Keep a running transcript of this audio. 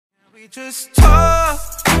Yo guys,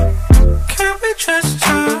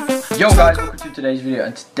 welcome to today's video,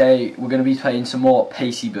 and today we're going to be playing some more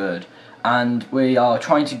PACYBIRD, and we are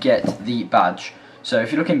trying to get the badge. So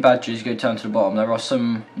if you look in badges, you go down to the bottom, there are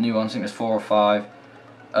some new ones, I think there's 4 or 5.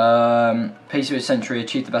 PACYBIRD Century,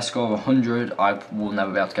 achieve the best score of 100, I will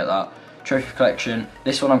never be able to get that. Trophy collection,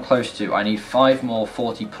 this one I'm close to, I need 5 more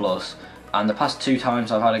 40 plus, and the past 2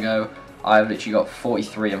 times I've had a go, I've literally got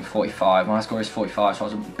 43 and 45. My score is 45, so I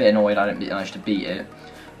was a bit annoyed I didn't manage to beat it.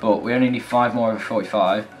 But we only need 5 more over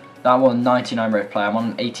 45. That one, 99 rate play. I'm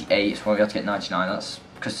on 88, so we'll be able to get 99. That's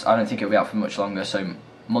because I don't think it'll be out for much longer. So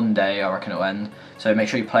Monday, I reckon it'll end. So make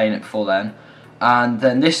sure you're playing it before then. And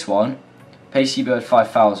then this one, PACYBIRD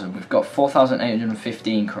 5000. We've got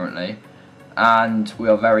 4,815 currently, and we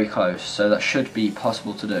are very close. So that should be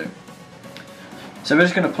possible to do. So we're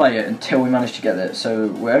just going to play it until we manage to get it. So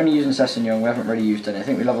we're only using Young. We haven't really used any. I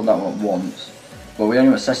think we leveled that one once, but we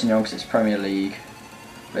only want Young because it's Premier League.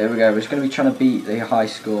 But here we go. We're just going to be trying to beat the high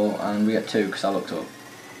score, and we get 2 because I looked up.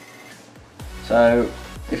 So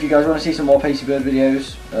if you guys want to see some more PACYBIRD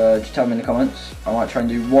videos, just tell me in the comments. I might try and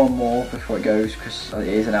do one more before it goes because it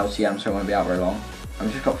is an LTM, so it won't be out very long.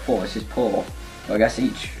 I've just got 4. This is poor. So I guess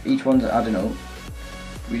each one's adding up.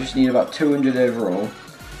 We just need about 200 overall.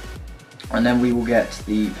 And then we will get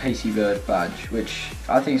the PACYBIRD badge, which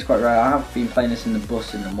I think is quite rare. I have been playing this in the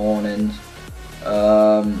bus in the mornings.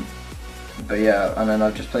 But yeah, and then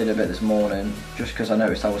I've just played a bit this morning, just because I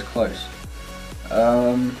noticed I was close.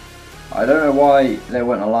 I don't know why there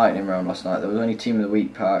wasn't a lightning round last night. There was only Team of the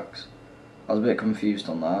Week packs. I was a bit confused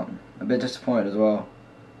on that. A bit disappointed as well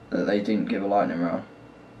that they didn't give a lightning round.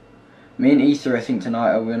 Me and Ether, I think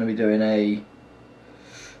tonight are going to be doing a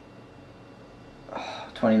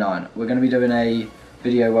 29. We're going to be doing a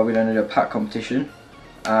video where we're going to do a pack competition,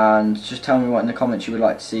 and just tell me what in the comments you would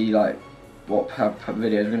like to see, like what videos.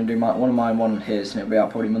 We're going to do one of mine, one of his, and it'll be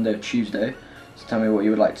out probably Monday or Tuesday. So tell me what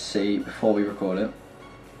you would like to see before we record it.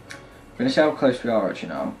 We're going to see how close we are actually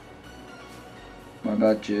now. My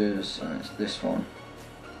badges, and it's this one.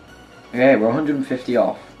 Okay, we're 150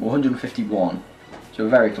 off. We're 151, so we're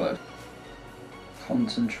very close.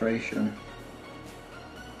 Concentration.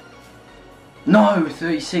 No,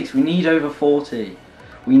 36. We need over 40.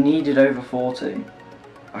 We needed over 40.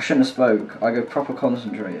 I shouldn't have spoke. I go proper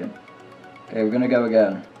concentrating. Okay, we're gonna go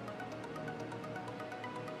again.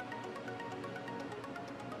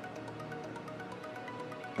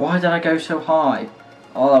 Why did I go so high?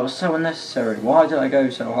 Oh, that was so unnecessary. Why did I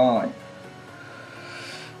go so high?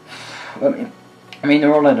 I mean,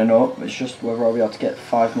 they're all ending up. It's just whether I'll be able to get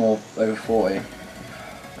 5 more over 40. It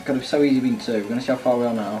could have so easily been 2. We're gonna see how far we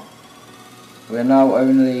are now. We're now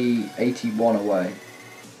only 81 away.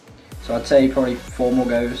 So I'd say probably 4 more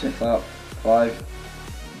goes, if that. 5.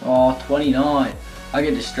 Oh, 29. I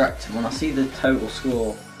get distracted. When I see the total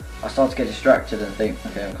score, I start to get distracted and think,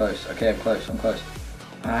 okay, I'm close. Okay, I'm close. I'm close.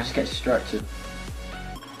 And I just get distracted.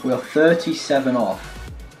 We are 37 off.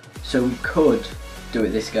 So we could do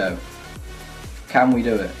it this go. Can we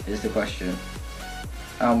do it, is the question.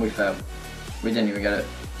 And we failed. We didn't even get it.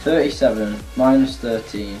 37 minus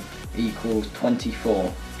 13 equals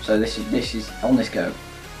 24. So this is on this go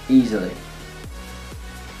easily.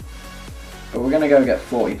 But we're gonna go get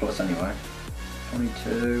 40 plus anyway.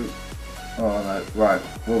 22. Oh no, right.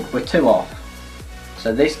 We're 2 off.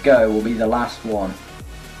 So this go will be the last one,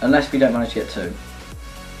 unless we don't manage to get 2.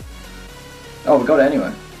 Oh, we got it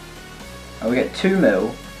anyway. And we get 2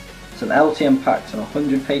 mil, some LTM packs, and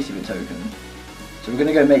 100 PACYBIRD tokens. So we're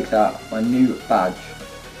gonna go make that my new badge.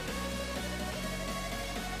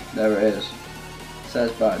 There it is. It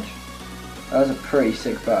says badge. That's a pretty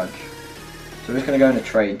sick badge. So we're just going to go in a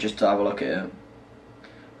trade just to have a look at it.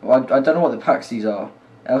 Well, I don't know what the packs these are.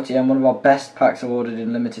 LTM, one of our best packs awarded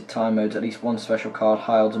in limited time modes. At least 1 special card,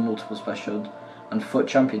 high odds and multiple specials. And FUT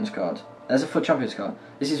Champions card. There's a FUT Champions card.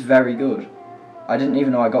 This is very good. I didn't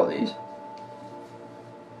even know I got these.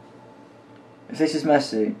 If this is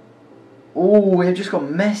Messi. Oh, we've just got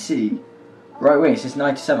Messi. Right wing, it says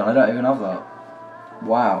 97. I don't even have that.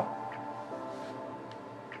 Wow.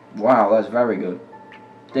 Wow, that's very good.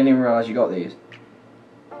 Didn't even realise you got these.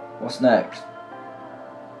 What's next?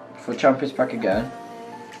 FUT Champions pack again.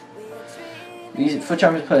 These FUT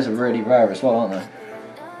Champions players are really rare as well, aren't they?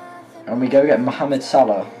 And we go get Mohamed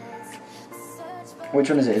Salah. Which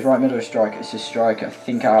one is it? It's right middle or striker? It's a striker. I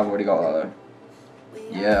think I have already got that though.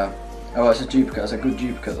 Yeah. Oh, it's a duplicate. It's a good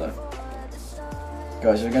duplicate though.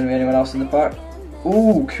 Guys, is there going to be anyone else in the pack?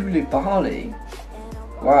 Ooh, Koulibaly.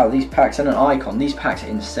 Wow, these packs and an icon. These packs are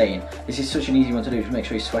insane. This is such an easy one to do. Just make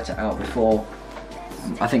sure you sweat it out before,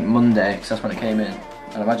 I think Monday, because that's when it came in.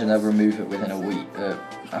 and I imagine they'll remove it within a week,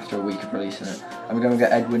 after a week of releasing it. And we're going to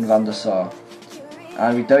get Edwin van der Sar,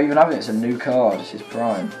 and we don't even have it. It's a new card. This is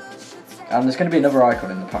Prime, and there's going to be another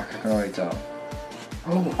icon in the pack. I can already tell.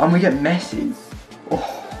 Oh, and we get Messi.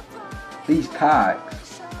 Oh, these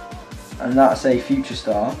packs, and that's a future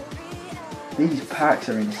star. These packs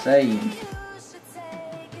are insane.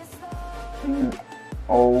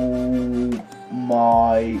 Oh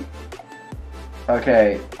my.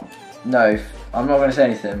 Okay, no, I'm not going to say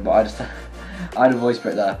anything, but I had a voice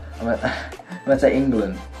break there. I'm going to say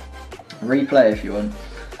England. Replay if you want.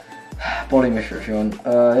 Body Misher if you want.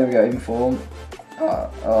 Here we go, Inform.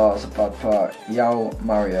 Oh, it's a bad pack. Yao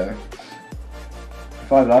Mario.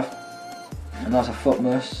 5 left. And that's a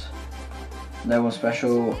Footmus. No one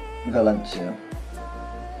special. Valencia.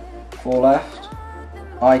 4 left.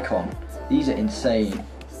 Icon. These are insane.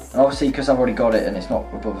 And obviously, because I've already got it and it's not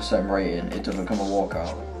above a certain rating, it doesn't become a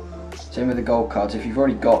walkout. Same with the gold cards. If you've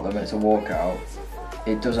already got them and it's a walkout,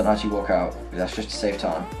 it doesn't actually walk out. That's just to save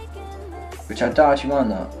time. Which I don't actually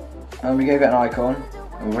mind that. And we go get an icon,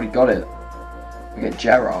 and we've already got it. We get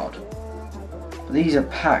Gerrard. But these are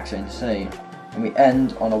packs, are insane. And we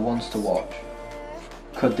end on a once to watch.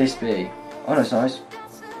 Could this be? Oh no, it's nice.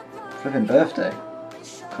 Flipping birthday.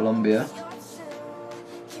 Colombia.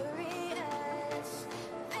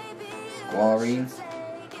 Guarine.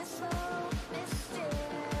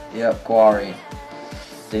 Yep, Guarine.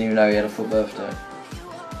 Didn't even know he had a full birthday.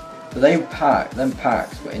 But them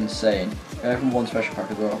packs were insane. Going from one special pack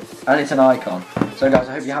as well. And it's an icon. So guys,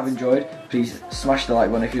 I hope you have enjoyed. Please smash the like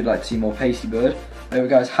button if you'd like to see more PACYBIRD. I hope you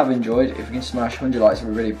guys have enjoyed. If we can smash 100 likes,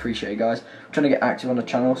 we really appreciate it, guys. I'm trying to get active on the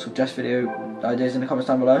channel. Suggest video ideas in the comments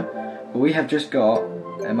down below. But we have just got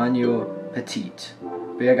Emmanuel Petit.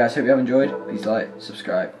 But yeah guys, hope you have enjoyed. Please like,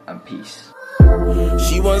 subscribe, and peace.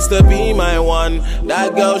 She wants to be my one.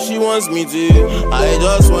 That girl, she wants me to. I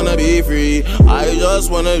just wanna be free. I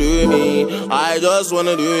just wanna do me. I just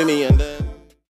wanna do me and then